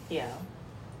 Yeah.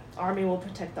 Army will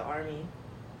protect the army.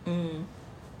 Mm.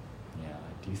 Yeah.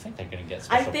 Do you think they're gonna get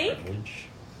special think- privilege?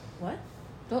 What?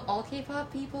 Don't all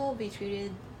K-pop people be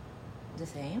treated the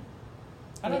same?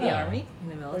 I don't In the know. army? In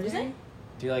the What did you military?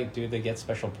 say? Do they get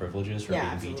special privileges for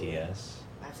Yeah, being absolutely. BTS?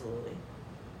 Absolutely.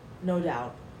 No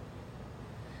doubt.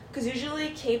 Because usually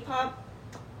K-pop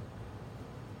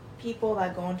people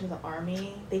that go into the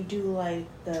army, they do like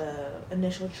the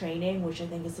initial training, which I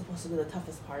think is supposed to be the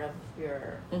toughest part of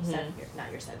your,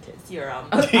 not your sentence, your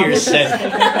Your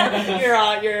sentence.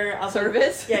 your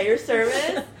Service? Yeah, your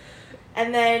service.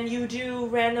 And then you do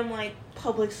random like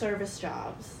public service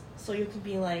jobs, so you can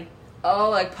be like, Oh,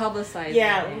 like publicizing.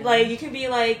 yeah, it. like you can be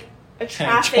like a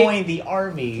traffic. Join the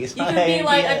army. You can be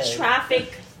like a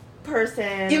traffic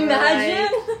person.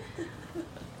 Imagine.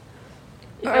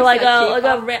 Or like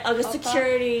a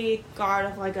security guard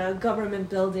of like a government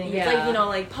building. Yeah. It's like,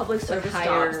 like public service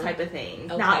higher- jobs type of thing.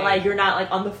 Okay. Not like you're not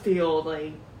like on the field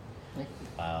like.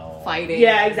 Wow. Fighting.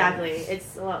 Yeah, exactly.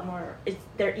 It's a lot more.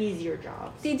 They're easier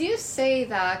jobs. Did you say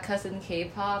that because in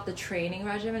K-pop the training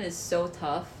regimen is so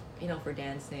tough? for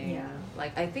dancing. Yeah.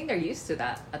 Like, I think they're used to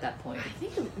that at that point. I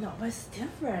think no, but it's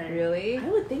different. Really? I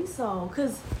would think so,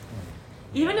 because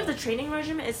even if the training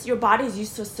regimen is your body's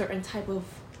used to a certain type of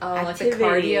activity,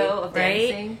 like the cardio of right?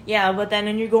 dancing. Yeah, but then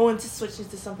when you're going to switch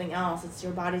into something else, it's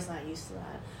your body's not used to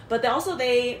that. But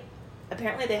they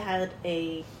apparently they had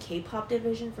a K-pop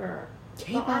division for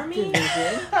the army.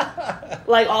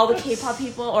 Like all the K-pop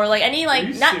people, or like any like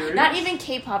not even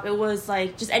K-pop. It was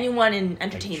like just anyone in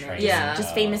entertainment. Yeah,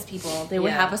 just famous people. They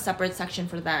would have a separate section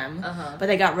for them, but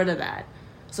they got rid of that.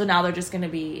 So now they're just gonna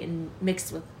be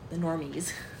mixed with the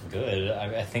normies. Good.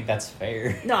 I think that's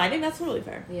fair. No, I think that's totally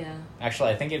fair. Yeah. Actually,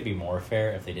 I think it'd be more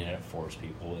fair if they didn't force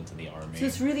people into the army. So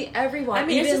it's really everyone. I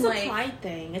mean, even it's just like, a pride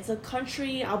thing. It's a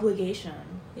country obligation.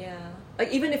 Yeah.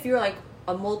 Like, even if you're like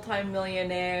a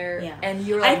multi-millionaire and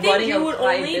you're I like think running you a would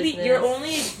pride only business. you're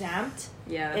only exempt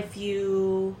Yeah. if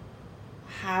you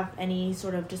have any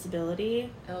sort of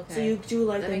disability. Okay. So you do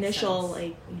like That the makes initial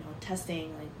sense. like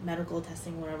testing, like medical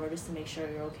testing, whatever, just to make sure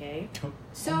you're okay.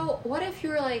 So what if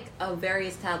you're like a very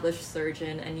established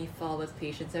surgeon and you fall with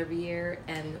patients every year,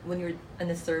 and when you're in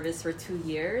the service for 2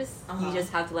 years, you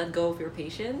just have to let go of your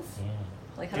patients? Yeah.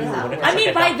 Like, how Dude, does that what if work? I mean,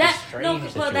 like a by Doctor that, no,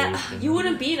 Strange but that situation? you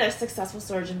wouldn't be a successful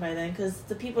surgeon by then, because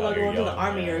the people that go into the young,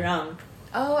 army yeah. are young.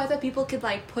 Oh, I thought people could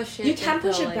like push it. You can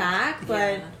until, push it like, back,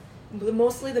 but yeah.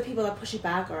 mostly the people that push it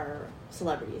back are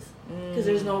celebrities, because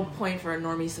there's no point for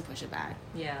normies to push it back.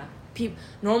 Yeah.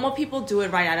 Normal people do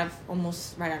it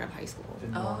almost right out of high school. The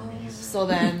normies. So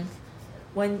then,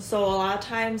 a lot of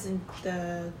times in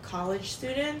the college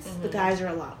students, the guys are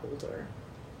a lot older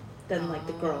than like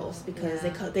the girls, because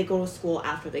they go to school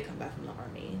after they come back from the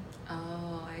army.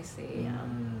 Oh, I see. Yeah.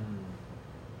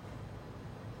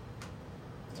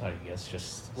 So I guess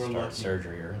just We're start lucky.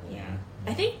 surgery early. Yeah.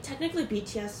 I think technically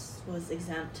BTS was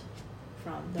exempt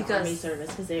from the Because- army service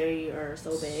because they are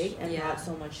so big and Yeah. brought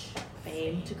so much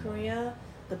fame to Korea,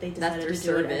 but they That's decided their to do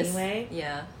it service. anyway.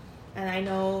 Yeah. And I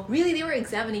know, Really, they were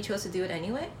exempt and he chose to do it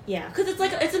anyway? yeah, because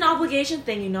it's an obligation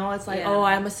thing, It's like, Yeah. oh,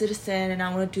 I'm a citizen and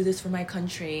I want to do this for my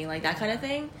country, like that kind of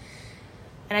thing.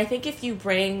 And I think if you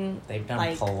bring, They've done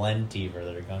like, plenty for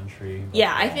their country. but,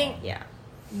 yeah, I think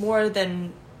more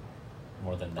than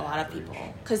more than a the lot of average.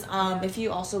 people. Because if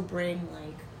you also bring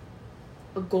like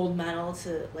a gold medal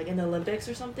to like in the Olympics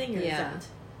or something, you're exempt.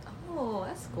 Oh,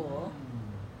 that's cool.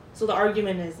 So the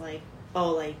argument is like,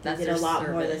 oh, like they That's did a their lot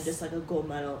more than service. just like a gold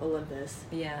medal Olympus.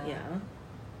 Yeah. Yeah.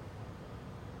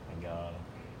 My God.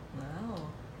 Wow.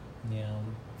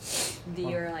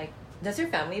 Yeah. Does your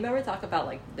family member talk about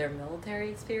like their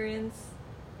military experience?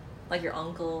 Like your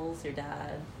uncles, your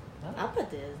dad? Appa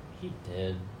did. He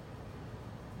did.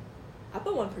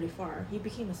 Appa went pretty far. He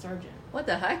became a sergeant. What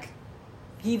the heck?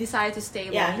 He decided to stay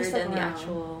Yeah, he longer stuck than the around.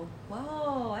 actual.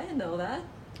 Wow, I didn't know that.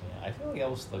 Yeah, I feel like that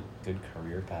was the good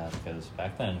career path because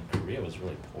back then Korea was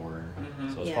really poor,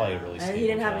 Mhm. so it's probably a really. And stable he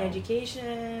didn't have an job.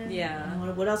 education. Yeah.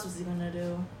 And what else was he gonna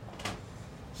do?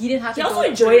 He didn't have He to. also go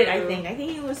enjoyed it. I through- think. I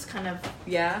think he was kind of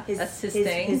Yeah, that's his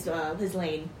thing. His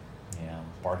lane. Yeah,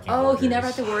 barking. Oh, he never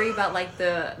orders. had to worry about like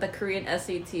the Korean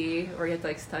SAT where you have to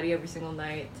like study every single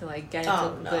night to like get into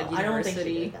Oh a no, good university. I don't think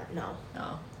he did that. No,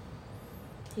 No.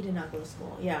 he did not go to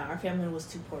school. Yeah, our family was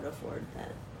too poor to afford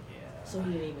that, Yeah. so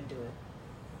he didn't even do it.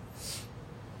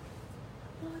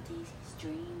 Oh, Daisy's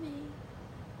dreaming.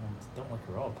 Don't look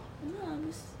her up. No, I'm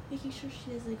just making sure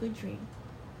she has a good dream.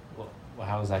 Well,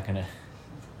 how is that gonna?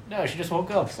 No, she just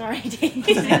woke up. Sorry,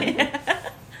 Daisy.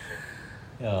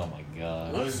 Oh my It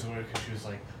God. was weird because she was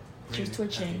like. She was breathing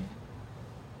twitching.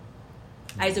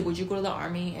 Isaac, would you go to the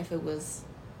army if it was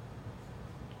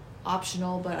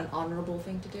optional but an honorable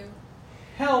thing to do?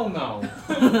 Hell no.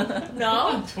 No?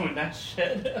 I'm not doing that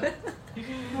shit.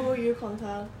 How about you,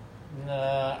 Konta?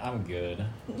 Nah, I'm good.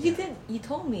 You did. You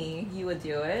told me you would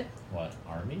do it. What,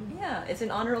 army? Yeah, it's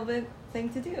an honorable thing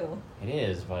to do. It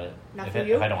is, but Not if, for it,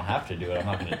 you? if I don't have to do it, I'm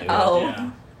not gonna do Oh. it.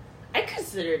 Yeah. I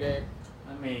considered it.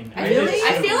 I mean, Really? did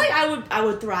I too. feel like I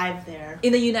would thrive there.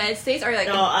 In the United States or like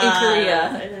No, in Korea?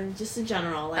 and then just in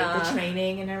general, like the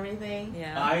training and everything.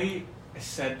 Yeah. I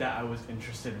said that I was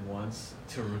interested once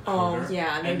to recruiter. Oh,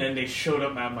 yeah, And then they showed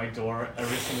up at my door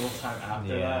every single time after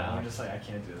that. Yeah. And I'm just like, I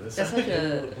can't do this. That's such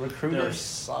a. Recruiters There's-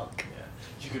 suck. Yeah.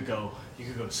 You could go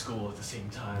to school at the same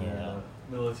time. Yeah.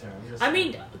 Military. I'm just I like,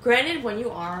 mean, granted, when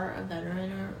you are a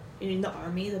veteran or in the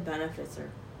army, the benefits are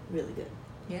really good.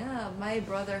 Yeah, my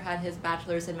brother had his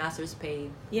bachelor's and master's paid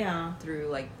Yeah. through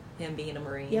like him being a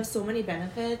Marine. You have so many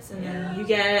benefits, and then you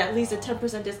get at least a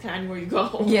 10% discount anywhere you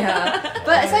go. Yeah,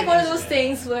 but it's like one of those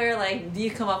things where like, do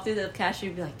you come up to the cashier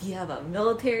and be like, do you have a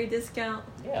military discount?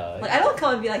 Yeah. Like I don't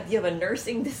come and be like, do you have a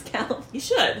nursing discount? You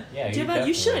should. Yeah,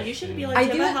 you should be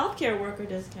like, do you have a healthcare worker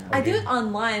discount? I do it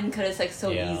online because it's like so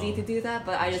Yeah. easy to do that,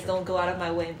 but I just don't go out of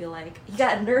my way and be like, you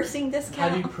got a nursing discount?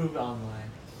 How do you prove it online?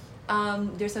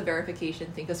 There's a verification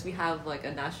thing because we have like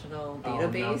a national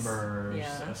database. Numbers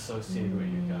associated with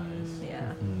you guys.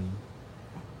 Yeah.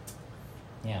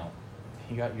 Yeah.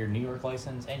 You got your New York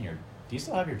license and your. Do you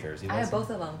still have your Jersey I license? have both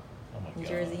of them. Oh my god. New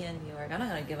Jersey and New York. I'm not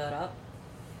gonna give it up.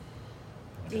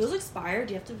 Do those expire?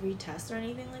 Do you have to retest or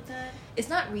anything like that? It's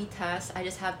not retest. I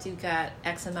just have to get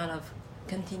X amount of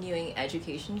continuing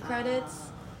education credits.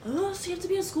 Oh, so you have to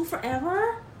be in school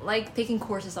forever? Like taking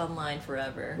courses online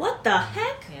forever. What the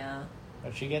heck? Yeah.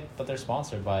 But they're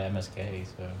sponsored by MSK,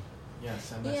 so.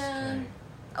 Yes, MSK. Yeah.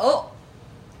 Oh.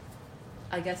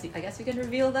 I guess we can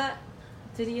reveal that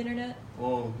to the internet.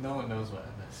 Well, no one knows what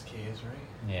MSK is,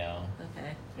 right? Yeah.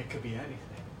 Okay, It could be anything.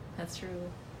 that's true.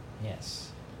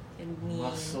 Yes. It means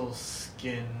Muscle,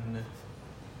 skin.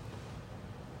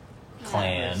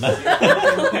 Clan.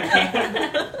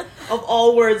 Of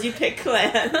all words, you pick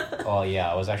clan. Oh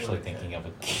yeah, I was actually thinking of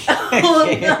a.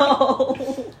 Oh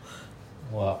no.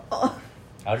 Well,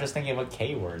 I was just thinking of a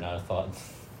K word, and I thought.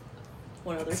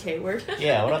 What other K word?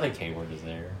 Yeah, what other K word is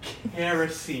there?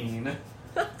 Kerosene.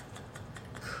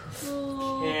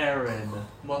 Karen.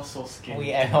 Muscle, skin.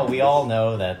 We all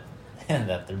know that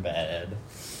that they're bad,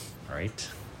 right?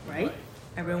 Right?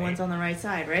 Everyone's on the right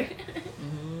side, right?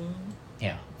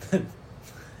 Yeah.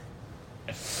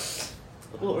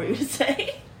 What were you to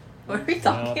say? What are we You know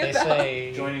talking what they about?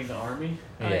 say? Joining the army.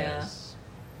 Oh, Yes.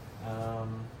 I don't know.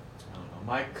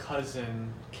 My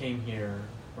cousin came here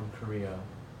from Korea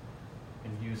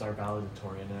and he was our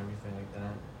valedictorian and everything like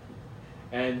that.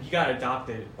 And he got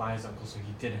adopted by his uncle, so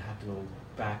he didn't have to go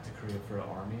back to Korea for the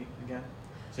army again.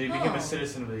 So he became Oh. a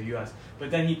citizen of the U.S. But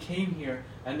then he came here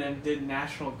and then did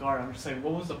National Guard. I'm just like,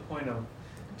 what was the point of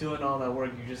doing all that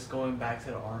work? You're just going back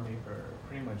to the army for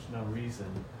pretty much no reason.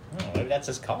 Oh, maybe that's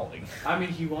his calling. I mean,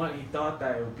 he thought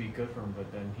that it would be good for him,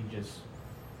 but then he just.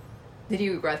 Did he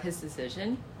regret his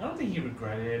decision? I don't think he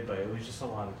regretted it, but it was just a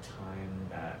lot of time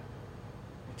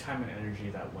and energy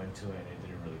that went to it, and it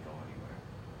didn't really go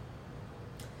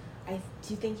anywhere.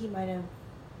 Do you think he might have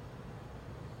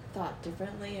thought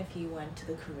differently if he went to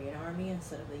the Korean army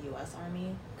instead of the U.S.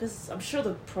 army? Because I'm sure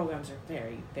the programs are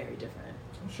very, very different.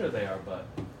 I'm sure they are, but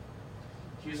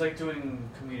he was like doing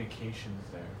communications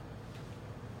there,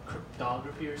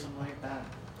 cryptography or something like that.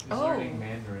 He was learning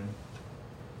Mandarin.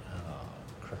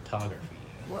 Cryptography.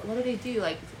 What do they do?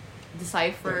 Like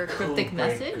decipher Code cryptic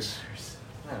breakers. message?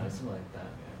 No, something like that.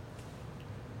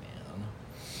 Yeah. Man.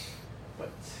 But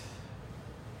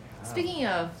Speaking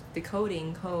of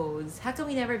decoding codes, how come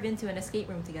we never been to an escape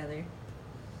room together?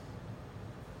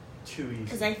 too easy.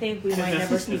 Because I think we might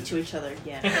never speak to each other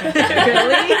again.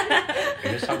 Really?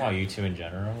 You're just talking about you two in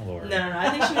general, or No. I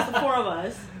think she was the four of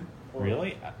us.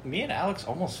 really? Me and Alex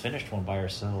almost finished one by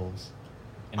ourselves.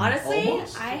 And Honestly,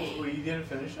 Almost? Well, you didn't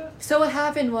finish it? So what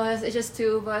happened was it's just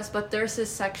two of us, but there's this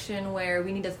section where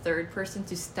we need a third person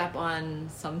to step on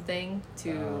something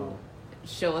to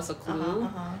show us a clue.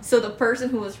 So the person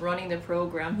who was running the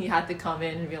program, he had to come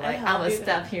in and be like, I'm gonna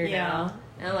step here now.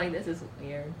 And I'm like, this is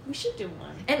weird. We should do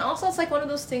one. And also it's like one of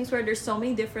those things where there's so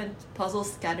many different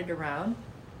puzzles scattered around.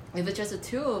 If it's just the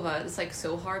two of us, it's like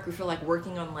so hard. We feel like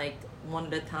working on like one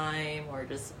at a time or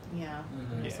just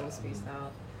Mm-hmm. so spaced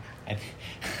out.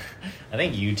 I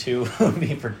think you two would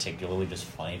be particularly just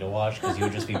funny to watch because you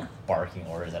would just be barking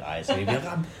orders at Isaac. You'd be like,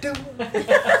 I'm doing it.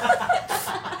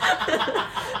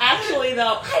 Actually,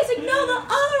 though, Isaac, no, the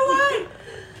other one!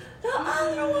 The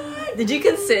other one! Did you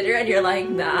consider and you're like,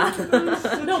 nah.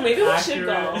 No, maybe we should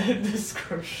go.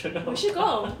 Description. We should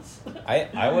go.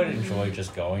 I would enjoy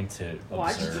just going to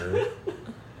Watch. observe.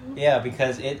 Yeah,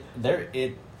 because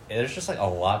there's just like a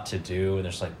lot to do, and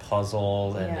there's like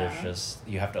puzzles, and there's just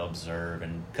you have to observe,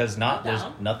 and because there's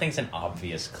nothing's an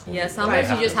obvious clue. Yeah, sometimes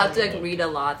you just have to like look. read a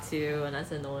lot too, and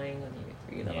that's annoying when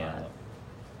you read a lot.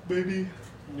 Maybe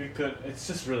you could. It's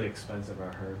just really expensive, I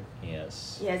heard.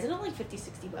 Yes. Yeah, isn't it like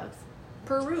 $50-$60?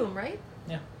 Per room, right?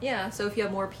 Yeah. Yeah, so if you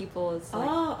have more people, it's like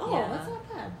That's not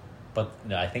bad. But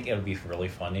no, I think it would be really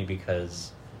funny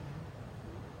because,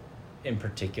 in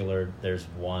particular, there's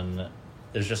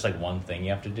just like one thing you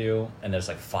have to do, and there's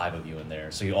like 5 of you in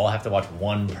there, so you all have to watch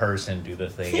one person do the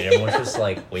thing, and everyone's just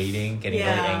like waiting, getting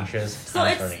really anxious. So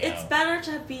it's better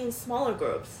to be in smaller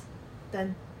groups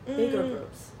than bigger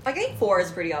groups. I think 4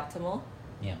 is pretty optimal.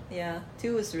 Yeah. Yeah,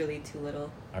 2 was really too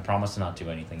little. I promise to not do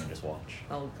anything and just watch.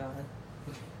 Oh god.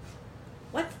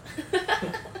 What?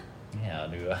 Yeah,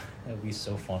 dude. It'd be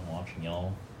so fun watching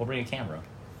y'all. We'll bring a camera.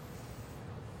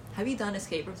 Have you done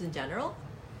escape rooms in general?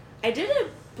 I did it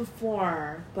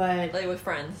before, but Like with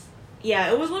friends?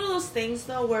 yeah, it was one of those things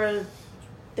though where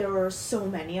there were so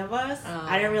many of us. Oh.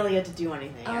 I didn't really get to do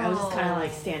anything. I was just kind of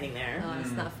like Oh. standing there. Oh,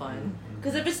 it's not fun.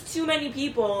 Because if it's too many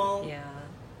people, Yeah.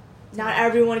 not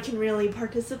everyone can really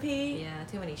participate. Yeah,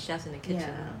 too many chefs in the kitchen.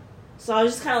 Yeah. So I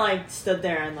just kind of like stood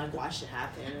there and like watched it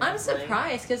happen. I'm Like,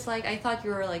 surprised because like I thought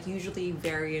you were like usually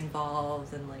very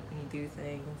involved and like when you do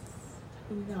things.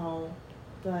 No,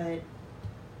 but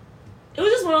it was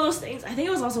just one of those things. I think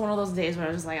it was also one of those days where I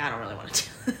was just like, I don't really want to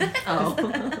do this. Oh.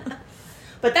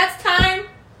 But that's time.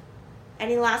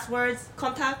 Any last words?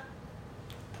 Contact?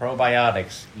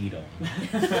 Probiotics, eat them.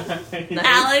 Nice.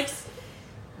 Alex?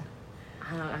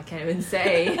 I can't even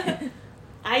say.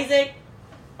 Isaac?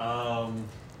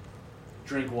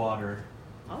 Drink water.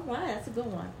 Alright, that's a good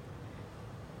one.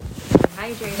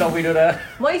 Hydrate. So we do that.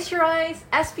 Moisturize.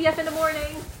 SPF in the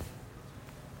morning.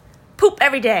 Poop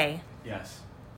every day. Yes.